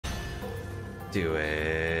Do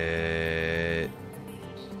it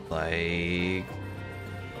like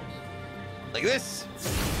this.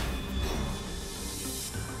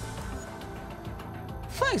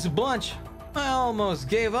 Thanks a bunch. I almost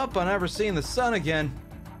gave up on ever seeing the sun again.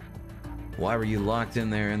 Why were you locked in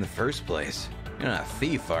there in the first place? You're not a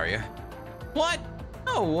thief, are you? What?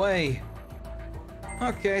 No way.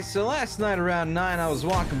 Okay, so last night around 9, I was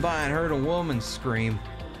walking by and heard a woman scream.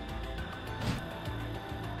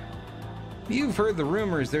 You've heard the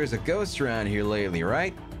rumors there's a ghost around here lately,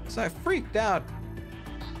 right? So I freaked out.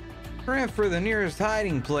 Ran for the nearest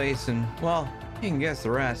hiding place and, well, you can guess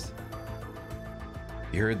the rest.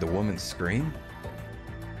 You heard the woman scream?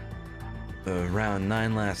 Around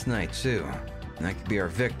 9 last night, too. That could be our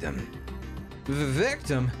victim. The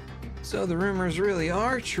victim? So the rumors really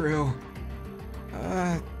are true.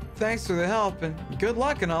 Thanks for the help and good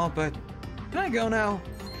luck and all, but can I go now?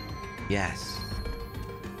 Yes.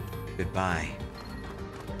 Goodbye,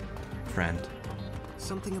 friend.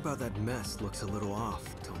 Something about that mess looks a little off,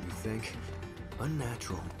 don't you think?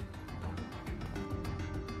 Unnatural.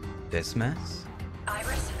 This mess?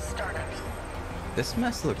 Iris, startup. This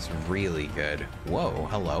mess looks really good. Whoa,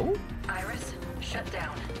 hello? Iris, shut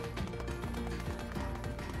down.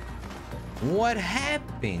 What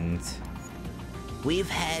happened? We've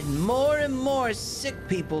had more and more sick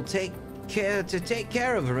people take care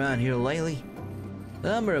of around here lately. The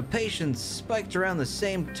number of patients spiked around the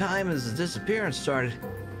same time as the disappearance started.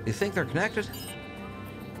 You think they're connected?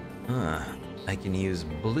 I can use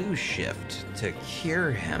Blue Shift to cure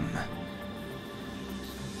him.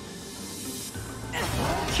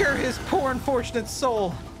 Cure his poor unfortunate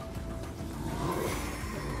soul.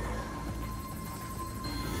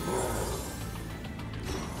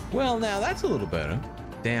 Well, now that's a little better.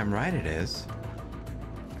 Damn right it is.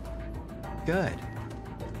 Good.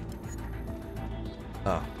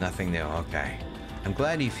 Oh, nothing new. Okay. I'm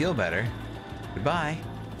glad you feel better. Goodbye.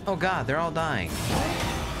 Oh god, they're all dying.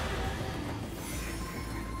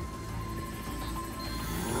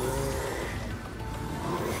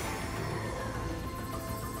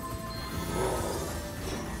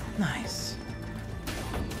 Nice.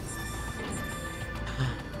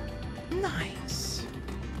 Nice.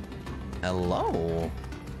 Hello.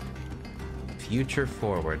 Future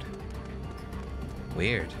forward.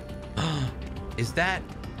 Weird. Is that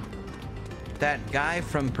guy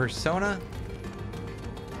from Persona?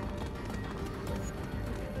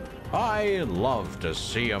 I love to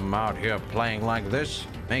see him out here playing like this.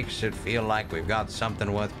 Makes it feel like we've got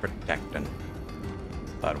something worth protecting.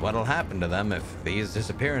 But what'll happen to them if these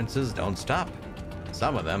disappearances don't stop?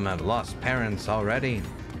 Some of them have lost parents already.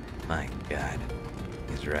 My God,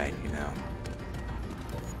 he's right, you know.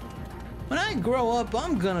 When I grow up,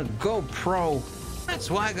 I'm gonna go pro. That's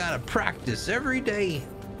why I gotta practice every day.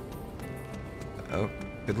 Oh,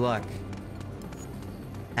 good luck.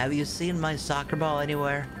 Have you seen my soccer ball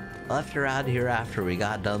anywhere? I left it around here after we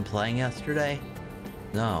got done playing yesterday.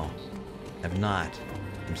 No, I've not.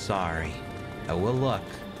 I'm sorry. I will look,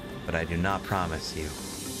 but I do not promise you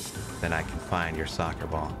that I can find your soccer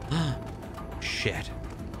ball. Shit.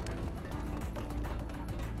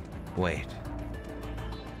 Wait.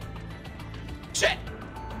 Shit!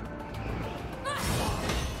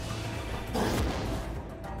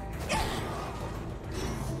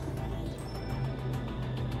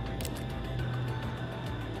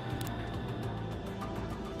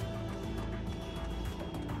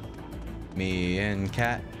 Me and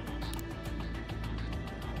Cat.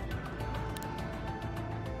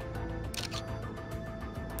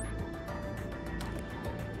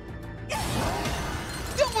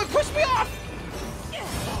 Don't push me off!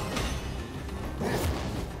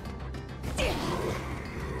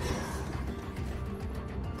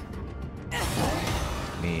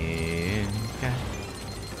 Me and Cat.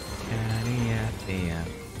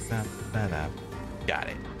 Got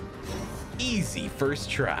it. Easy first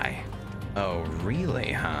try. Oh,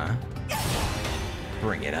 really, huh?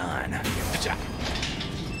 Bring it on.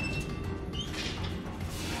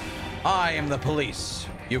 I am the police.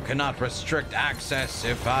 You cannot restrict access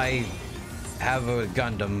if I have a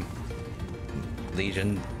Gundam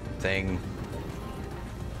Legion thing.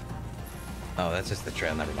 Oh, that's just the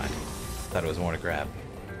trail. Never mind. Thought it was more to grab.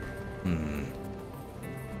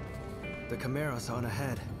 The Chimera's on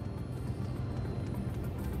ahead.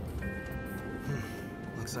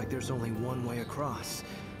 Looks like there's only one way across.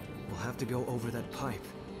 We'll have to go over that pipe.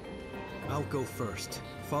 I'll go first.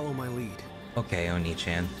 Follow my lead. Okay,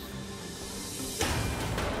 Oni-chan.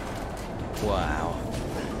 Wow.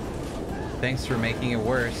 Thanks for making it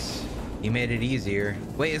worse. You made it easier.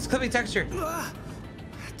 Wait, it's clipping texture.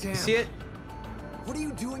 Damn. You see it? What are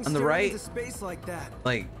you doing On the staring right? into space like that?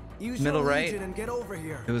 Like, Use middle your right? Legion and get over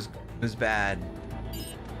here. It was bad.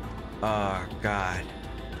 Oh, God.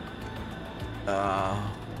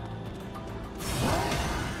 Oh.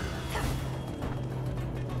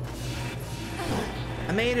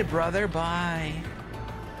 I made it, brother. Bye.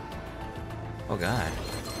 Oh, God.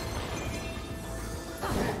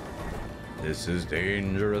 This is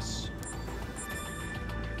dangerous.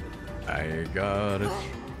 I got it.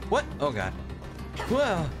 What? Oh, God.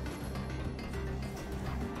 Whoa.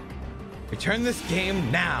 Return this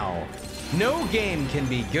game now. No game can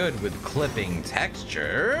be good with clipping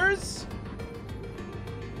textures.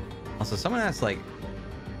 Also, someone asked like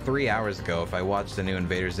 3 hours ago if I watched the new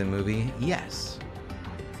Invader Zim movie. Yes.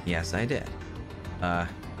 Yes, I did.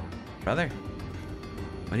 Brother,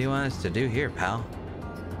 what do you want us to do here, pal?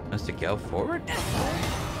 Want us to go forward?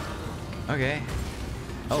 Okay.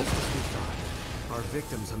 Oh. Our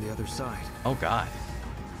victims on the other side. Oh, God.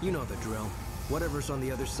 You know the drill. Whatever's on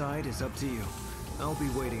the other side is up to you. I'll be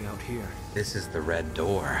waiting out here. This is the red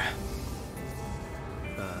door.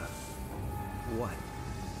 What?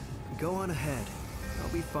 Go on ahead. I'll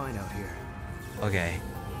be fine out here. Okay.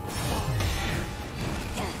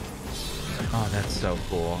 Oh, that's so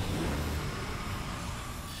cool.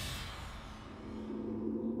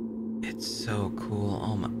 It's so cool.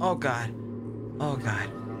 Oh my. Oh, God. Oh, God.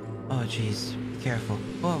 Oh, jeez. Be careful.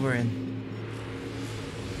 Oh, we're in.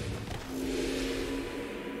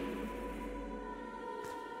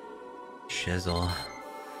 Shizzle.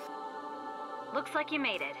 Looks like you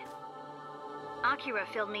made it. Akira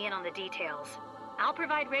filled me in on the details. I'll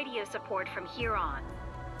provide radio support from here on.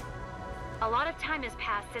 A lot of time has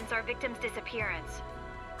passed since our victim's disappearance.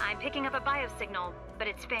 I'm picking up a biosignal, but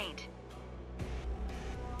it's faint.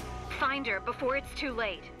 Find her before it's too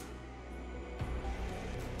late.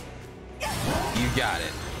 You got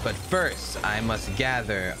it. But first, I must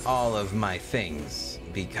gather all of my things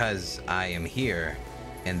because I am here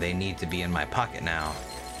and they need to be in my pocket now.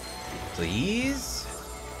 Please?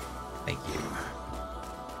 Thank you.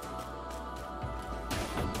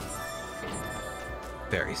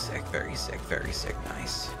 Very sick, very sick, very sick.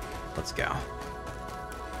 Nice. Let's go.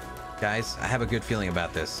 Guys, I have a good feeling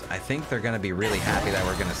about this. I think they're gonna be really happy that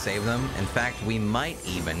we're gonna save them. In fact, we might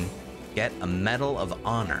even get a Medal of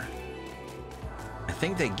Honor. I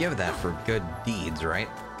think they give that for good deeds, right?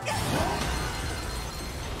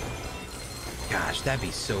 Gosh, that'd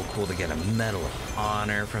be so cool to get a Medal of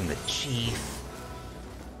Honor from the chief.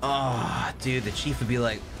 Oh, dude, the chief would be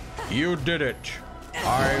like, "You did it.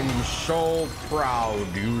 I'm so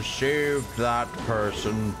proud you saved that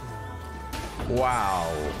person. Wow.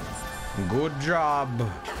 Good job.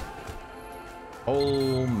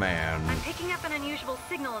 Oh, man." I'm picking up an unusual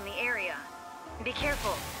signal in the area. Be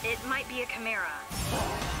careful. It might be a chimera.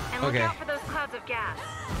 And look out for those clouds of gas.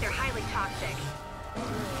 They're highly toxic.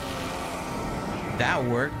 That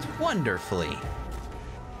worked wonderfully.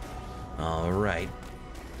 All right.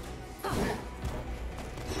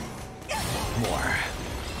 More.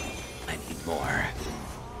 I need more.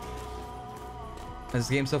 This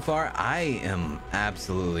game so far, I am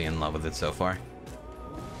absolutely in love with it so far.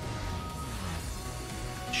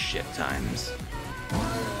 Shift times.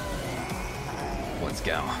 Let's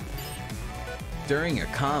go. During a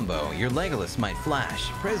combo, your Legolas might flash.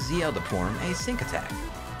 Press ZL to perform a sync attack.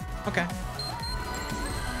 Okay.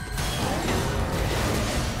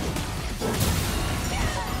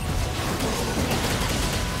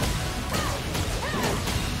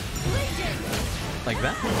 Like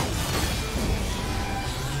that?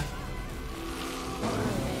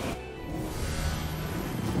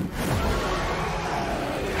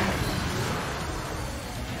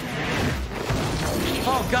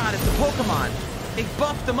 Oh God, it's a Pokemon. They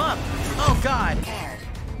buffed them up. Oh God.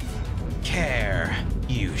 Care.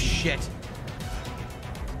 You shit.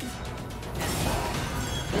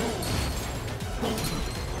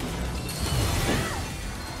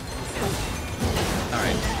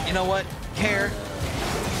 Alright, you know what? Care.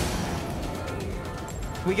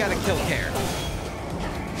 We gotta kill Care.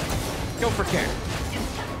 Go for Care.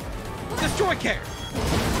 Destroy Care.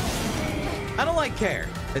 I don't like Care.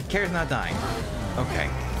 Care's not dying. Okay.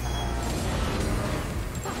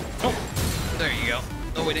 Oh, there you go.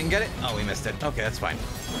 Oh, we didn't get it? Oh, we missed it. Okay, that's fine.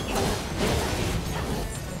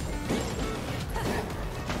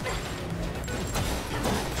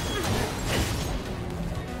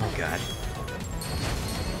 Oh, God.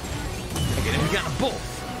 Okay, then we got them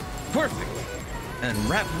both. Perfect. And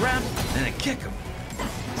wrap, and then kick him.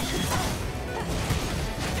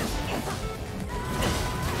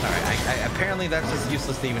 Alright, apparently that's just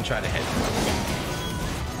useless to even try to hit.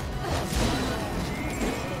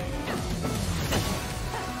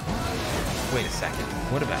 Wait a second.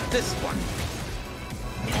 What about this one?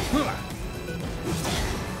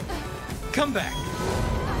 Come back.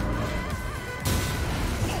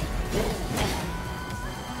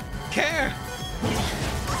 Care.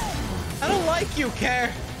 I don't like you,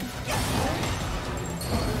 Care.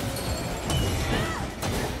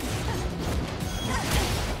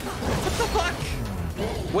 What the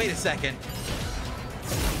fuck? Wait a second.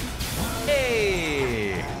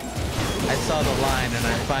 Hey! I saw the line and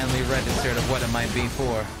I finally registered of what it might be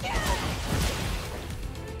for.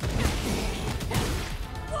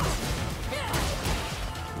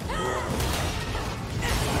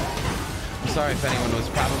 I'm sorry if anyone was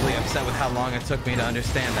probably upset with how long it took me to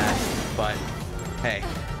understand that, but hey,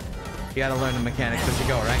 you gotta learn the mechanics as you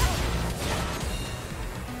go, right?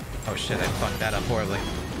 Oh shit, I fucked that up horribly.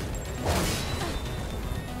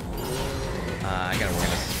 I gotta work on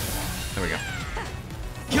this. There we go.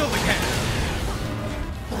 Kill the cat!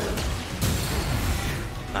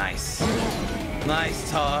 Nice. Nice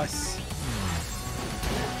toss.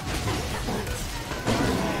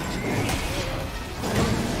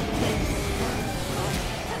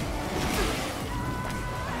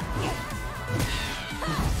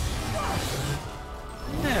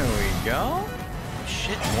 There we go.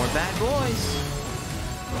 Shit, more bad boys.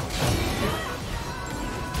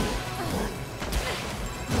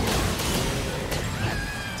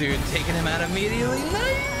 Dude, taking him out immediately.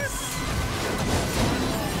 Nice!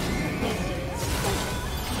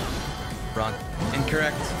 Wrong.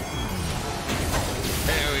 Incorrect.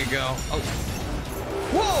 There we go. Oh.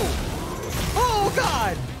 Whoa! Oh,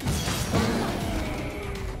 God!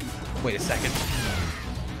 Wait a second.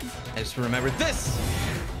 I just remembered this.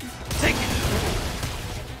 Take it.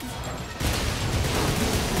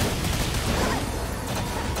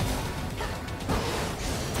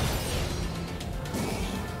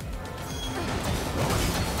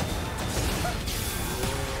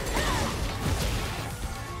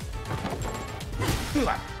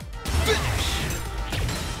 Finish.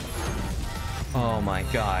 Oh my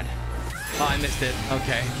God. Oh, I missed it.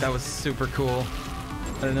 Okay, that was super cool.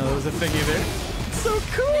 I didn't know there was a thing either. So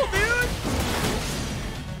cool, dude!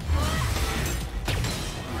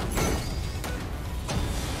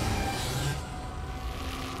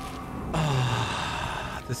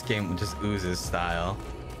 Ah, this game just oozes style.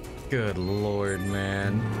 Good Lord,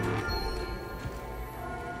 man.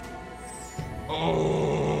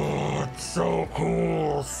 Oh, it's so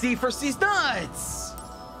cool. C for C's nuts.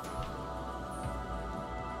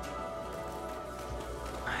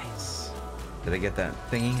 Nice. Did I get that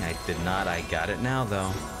thingy? I did not. I got it now,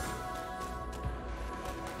 though.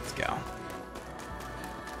 Let's go.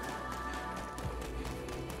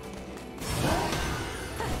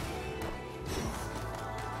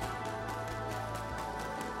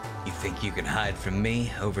 You think you can hide from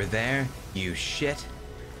me over there, you shit?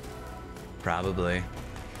 Probably.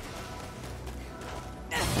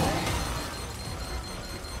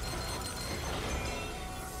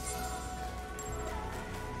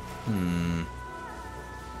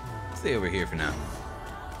 Stay over here for now.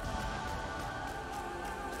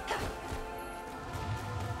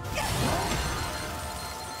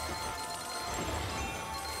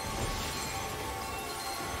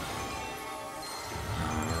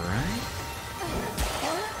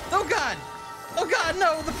 Oh God! Oh God,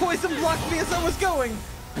 no! The poison blocked me as I was going!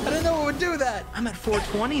 I didn't know it would do that! I'm at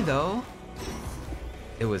 420 though.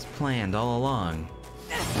 It was planned all along.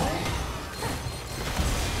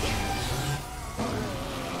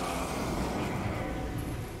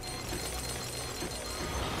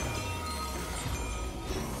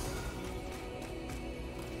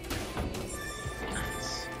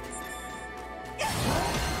 Nice.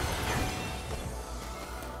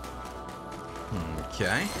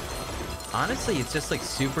 Okay. Honestly, it's just like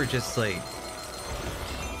super just like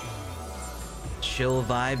chill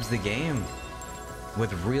vibes the game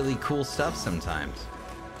with really cool stuff sometimes.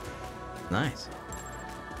 Nice.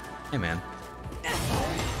 Hey, man.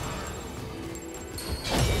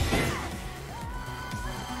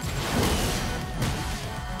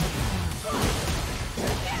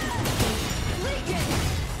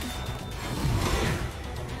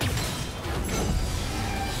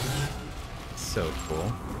 So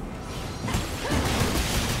cool.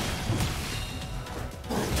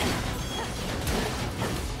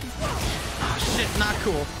 Oh shit, not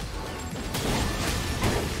cool.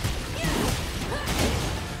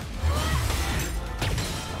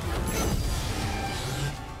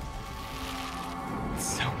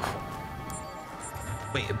 So cool.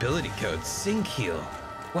 Wait, ability code, sync heal.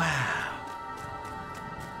 Wow.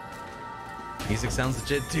 Music sounds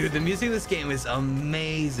legit. Dude, the music in this game is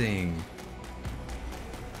amazing.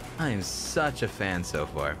 I am such a fan so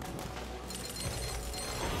far.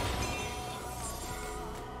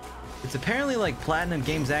 It's apparently like Platinum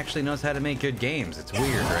Games actually knows how to make good games. It's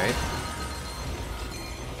weird, right?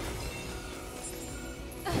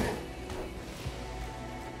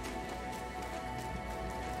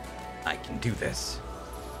 I can do this.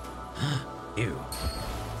 Ew.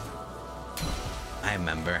 I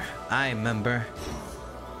remember.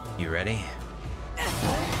 You ready?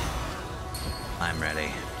 I'm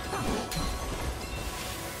ready.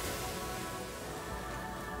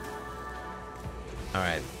 All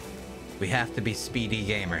right. We have to be speedy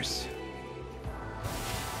gamers.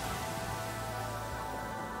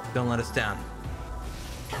 Don't let us down.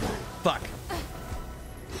 Fuck.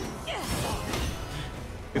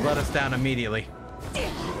 You let us down immediately.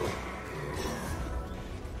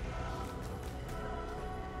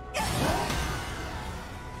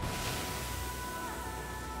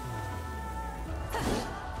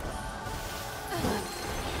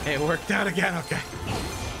 It worked out again, okay.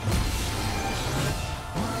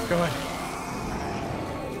 Go ahead.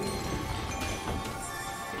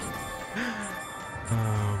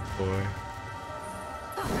 Oh boy.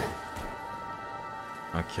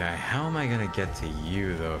 Okay, how am I gonna get to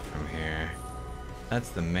you though from here? That's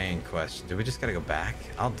the main question. Do we just gotta go back?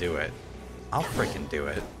 I'll do it. I'll freaking do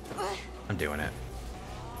it. I'm doing it.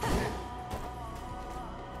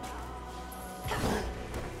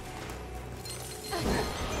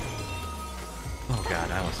 Oh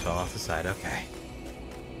god, I almost fell off the side. Okay.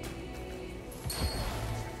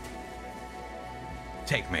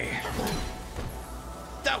 Take me.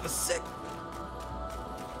 That was sick.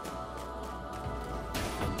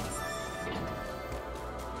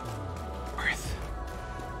 Worth.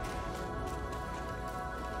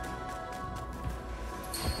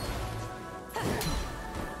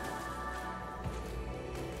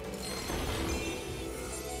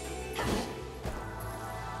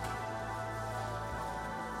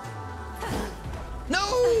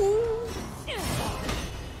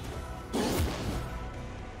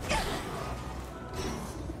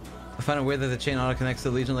 I find it weird that the chain auto connects to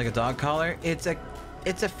the Legion like a dog collar. It's a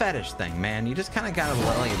fetish thing, man. You just kind of gotta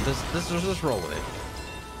like just roll with it.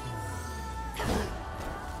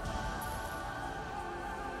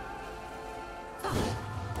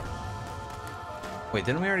 Wait,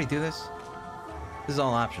 didn't we already do this? This is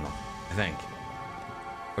all optional, I think.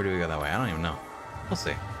 Or do we go that way? I don't even know. We'll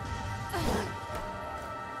see.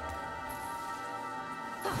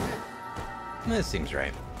 This seems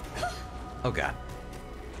right. Oh god.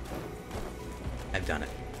 I've done it.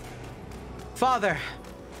 Father,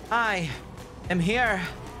 I am here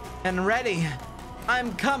and ready.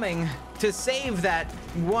 I'm coming to save that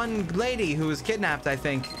one lady who was kidnapped, I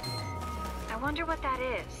think. I wonder what that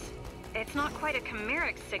is. It's not quite a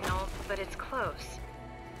chimeric signal, but it's close.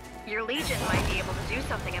 Your Legion might be able to do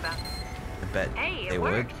something about it. I bet hey, they it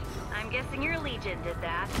would. worked. I'm guessing your Legion did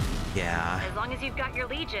that. Yeah. As long as you've got your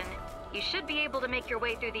Legion, you should be able to make your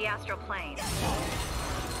way through the astral plane.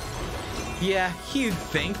 Yeah, you'd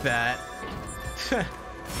think that.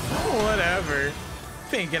 Whatever.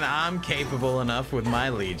 Thinking I'm capable enough with my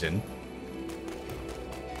Legion.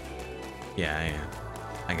 Yeah, I am.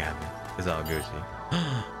 I got it. It's all Gucci.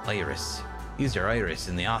 Iris. Use your iris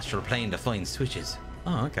in the astral plane to find switches.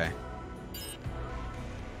 Oh, okay.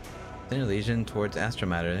 Send your Legion towards astral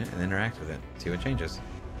matter and interact with it. See what changes.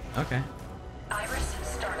 Okay. Iris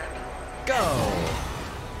startup. Go!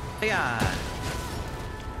 Yeah.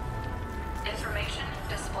 Information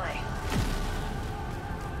display.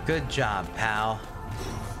 Good job, pal.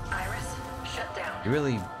 Iris shut down. You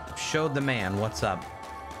really showed the man what's up.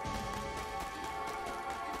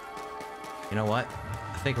 You know what?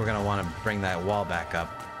 I think we're gonna want to bring that wall back up.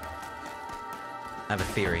 I have a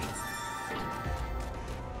theory.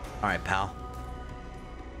 All right, pal.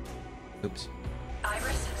 Oops.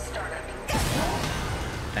 Iris startup.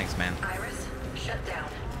 Thanks, man. Iris shut down.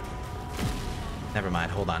 Never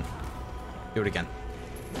mind. Hold on. Do it again.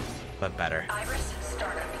 But better. Iris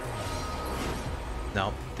startup.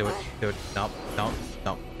 No. Do it. Do it. No. No.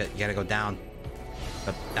 No. You gotta go down.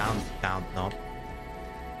 Down. Down. No.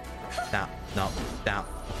 Down. No. Down.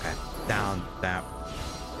 Okay. Down. Down.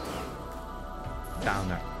 Down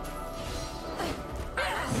there.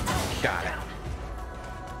 Got it.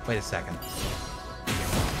 Wait a second.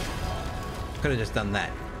 Could have just done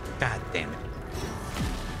that. God damn it.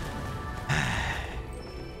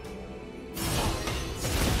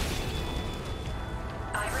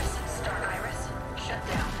 Iris start. Iris shut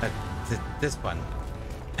down. This button.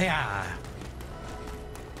 Yeah.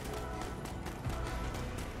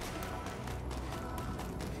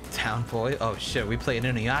 Town boy. Oh shit, we playing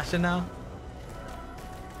Inuyasha now?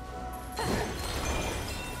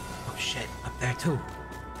 shit, up there too.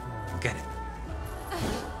 Get it.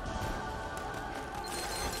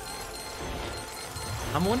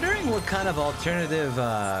 I'm wondering what kind of alternative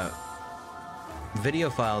video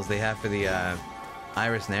files they have for the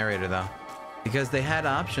Iris narrator though, because they had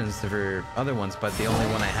options for other ones, but the only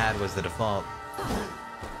one I had was the default.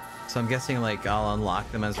 So I'm guessing like I'll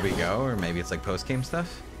unlock them as we go, or maybe it's like post-game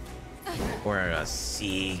stuff, or a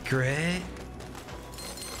secret,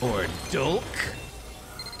 or Dulk.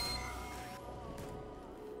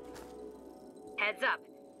 Heads up.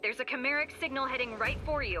 There's a chimeric signal heading right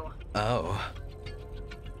for you. Oh.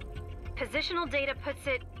 Positional data puts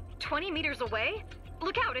it 20 meters away.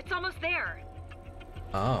 Look out, it's almost there.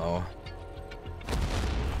 Oh.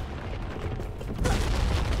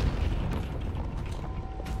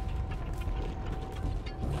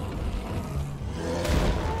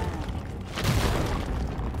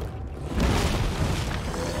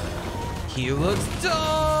 He looks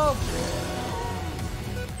dope!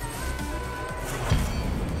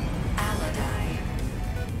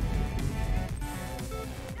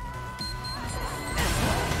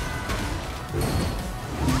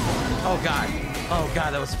 Oh god. Oh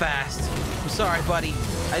god, that was fast. I'm sorry, buddy.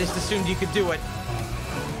 I just assumed you could do it.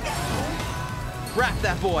 Wrap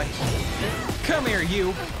that boy. Come here,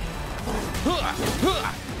 you.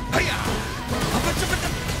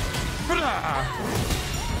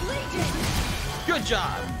 Good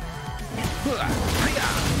job.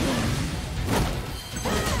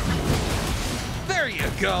 There you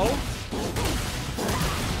go.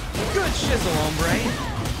 Good shizzle, hombre.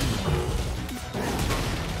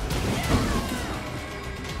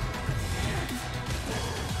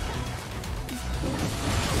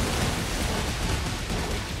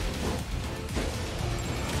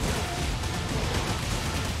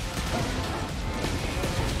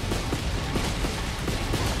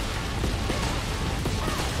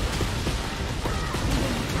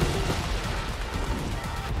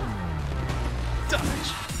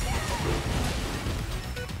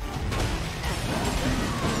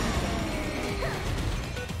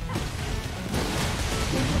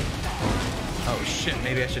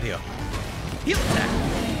 Maybe I should heal. Heal attack!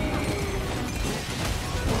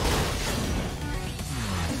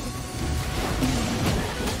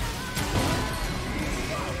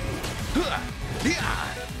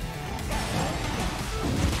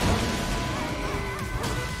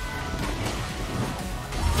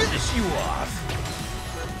 Finish you off!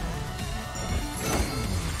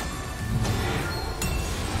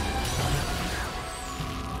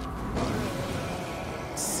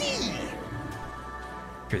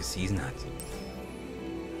 Because he's nuts.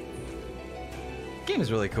 Game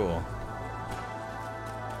is really cool.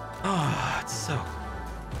 Oh, it's so...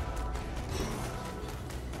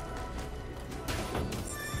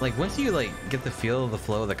 Like, once you, like, get the feel of the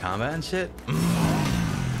flow of the combat and shit...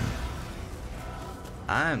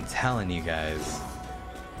 I'm telling you guys.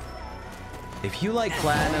 If you like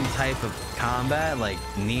platinum type of combat, like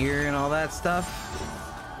Nier and all that stuff,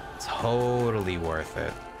 totally worth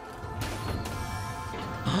it.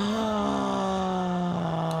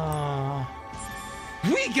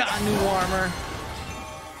 We got new armor.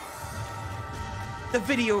 The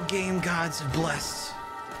video game gods have blessed.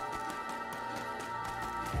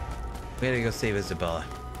 We gotta go save Isabella.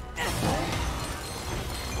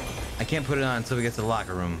 I can't put it on until we get to the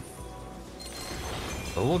locker room.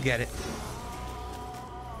 But we'll get it.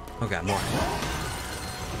 Oh god, more.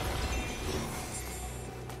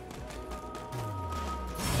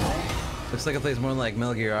 Looks like it plays more like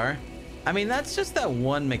Metal Gear R. I mean, that's just that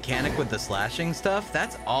one mechanic with the slashing stuff.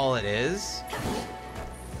 That's all it is.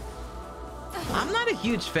 I'm not a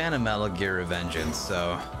huge fan of Metal Gear Revengeance,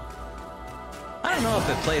 so... I don't know if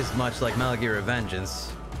it plays much like Metal Gear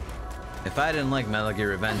Revengeance. If I didn't like Metal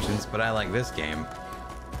Gear Revengeance, but I like this game.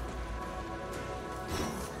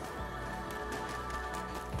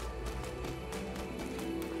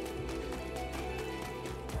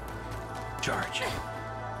 Charge.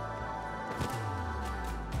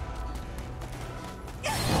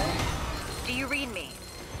 Do you read me?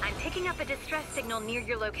 I'm picking up a distress signal near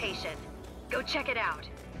your location. Go check it out.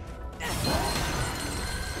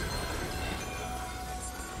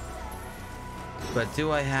 But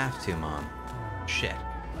do I have to, Mom? Shit.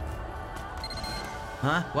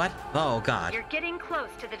 Huh? What? Oh, God. You're getting close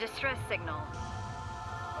to the distress signal.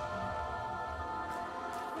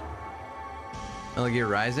 Metal Gear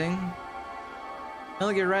Rising?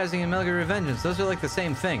 Metal Gear Rising and Metal Gear Revengeance, those are like the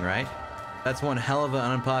same thing, right? That's one hell of an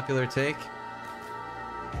unpopular take.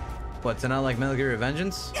 What, to not like Metal Gear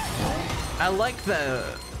Revengeance? I like the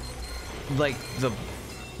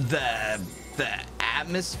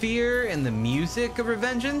atmosphere and the music of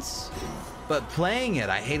Revengeance, but playing it,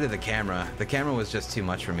 I hated the camera. The camera was just too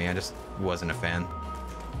much for me. I just wasn't a fan.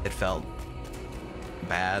 It felt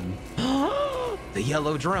bad. The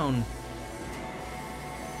yellow drone.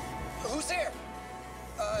 Who's there?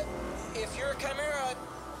 If you're a chimera,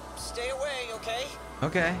 stay away, okay?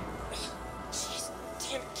 Okay. Jeez,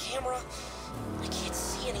 damn camera. I can't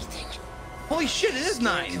see anything. Holy shit, it is Scan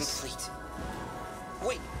nice. complete.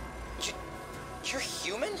 Wait, you're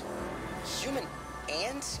human? Human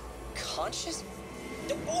and conscious?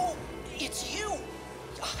 Oh, it's you!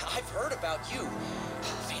 I've heard about you.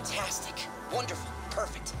 Fantastic. Wonderful.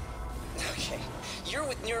 Perfect. Okay. You're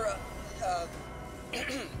with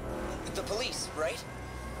the police, right?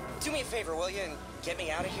 Do me a favor, will you, and get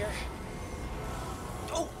me out of here?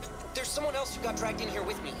 Oh, there's someone else who got dragged in here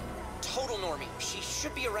with me. Total normie. She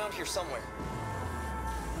should be around here somewhere.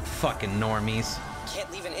 Fucking normies.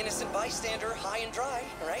 Can't leave an innocent bystander high and dry,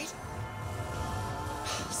 right?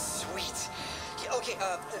 Sweet. Okay,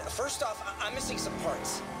 first off, I'm missing some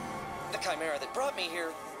parts. The chimera that brought me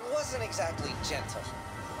here wasn't exactly gentle.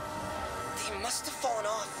 They must have fallen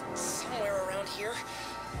off somewhere around here.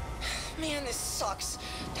 Man, this sucks.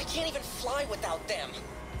 I can't even fly without them.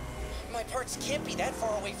 My parts can't be that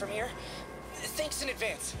far away from here. Thanks in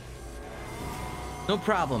advance. No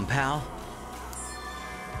problem, pal.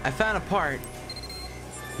 I found a part.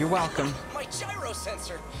 You're welcome. My gyro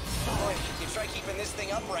sensor. Boy, you try keeping this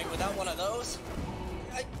thing upright without one of those.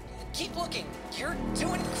 Keep looking. You're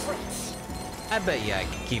doing great. I bet you I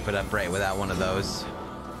could keep it upright without one of those.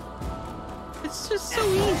 It's just so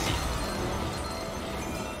easy.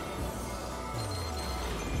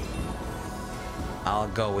 I'll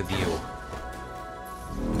go with you.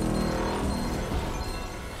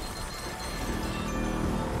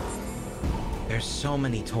 There's so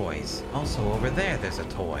many toys. Also over there's a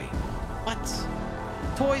toy. What?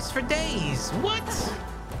 Toys for days. What?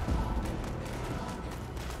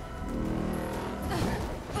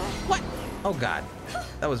 What? Oh God.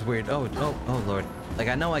 That was weird. Oh Lord. Like,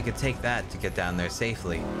 I know I could take that to get down there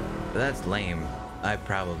safely, but that's lame. I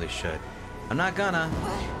probably should. I'm not gonna.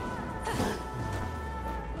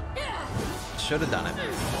 Should have done it.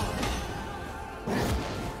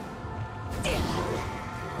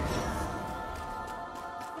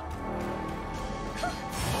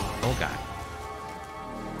 Oh God.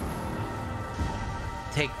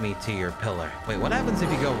 Take me to your pillar. Wait, what happens if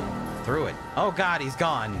you go through it? Oh God, he's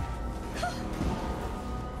gone.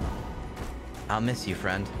 I'll miss you,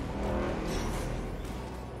 friend.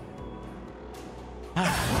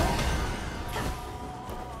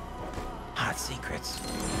 Hot secrets.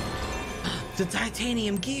 The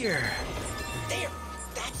titanium gear. There!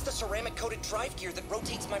 That's the ceramic-coated drive gear that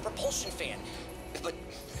rotates my propulsion fan. But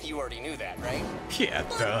you already knew that, right? Yeah,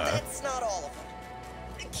 But duh. that's not all of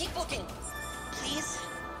them. Keep looking, please.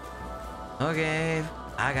 Okay,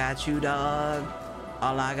 I got you, dog.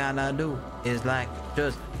 All I gotta do is like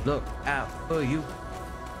just look out for you.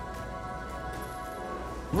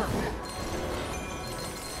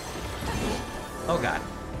 Oh God.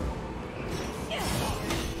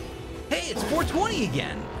 Hey, it's 420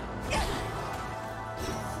 again.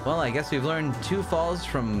 Well, I guess we've learned 2 falls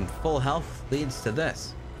from full health leads to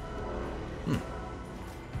this.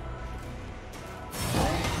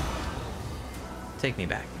 Take me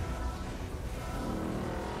back.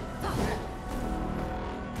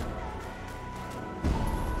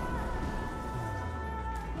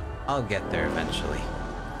 I'll get there eventually.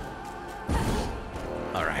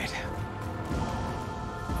 All right.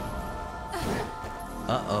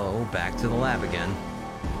 Uh-oh, back to the lab again.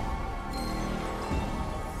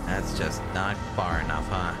 That's just not far enough,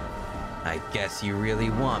 huh? I guess you really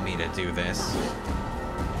want me to do this.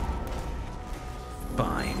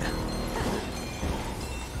 Fine.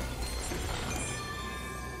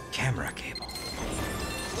 Camera cable.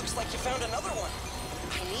 Looks like you found another one.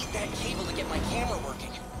 I need that cable to get my camera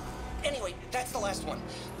working. Anyway, that's the last one.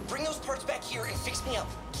 Bring those parts back here and fix me up,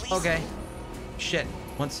 please. Okay. Shit.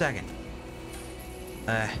 1 second.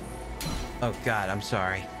 Oh God, I'm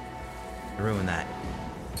sorry. I ruined that.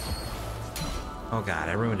 Oh God,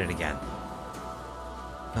 I ruined it again.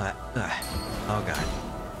 Oh God.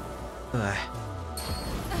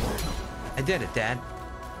 I did it, Dad.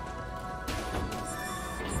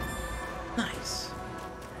 Nice.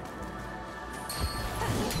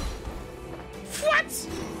 What?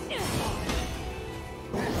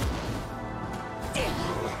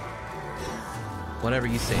 Whatever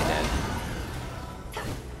you say, Dad.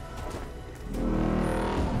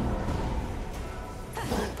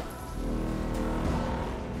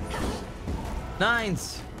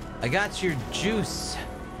 Nines, I got your juice.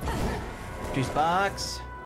 Juice box.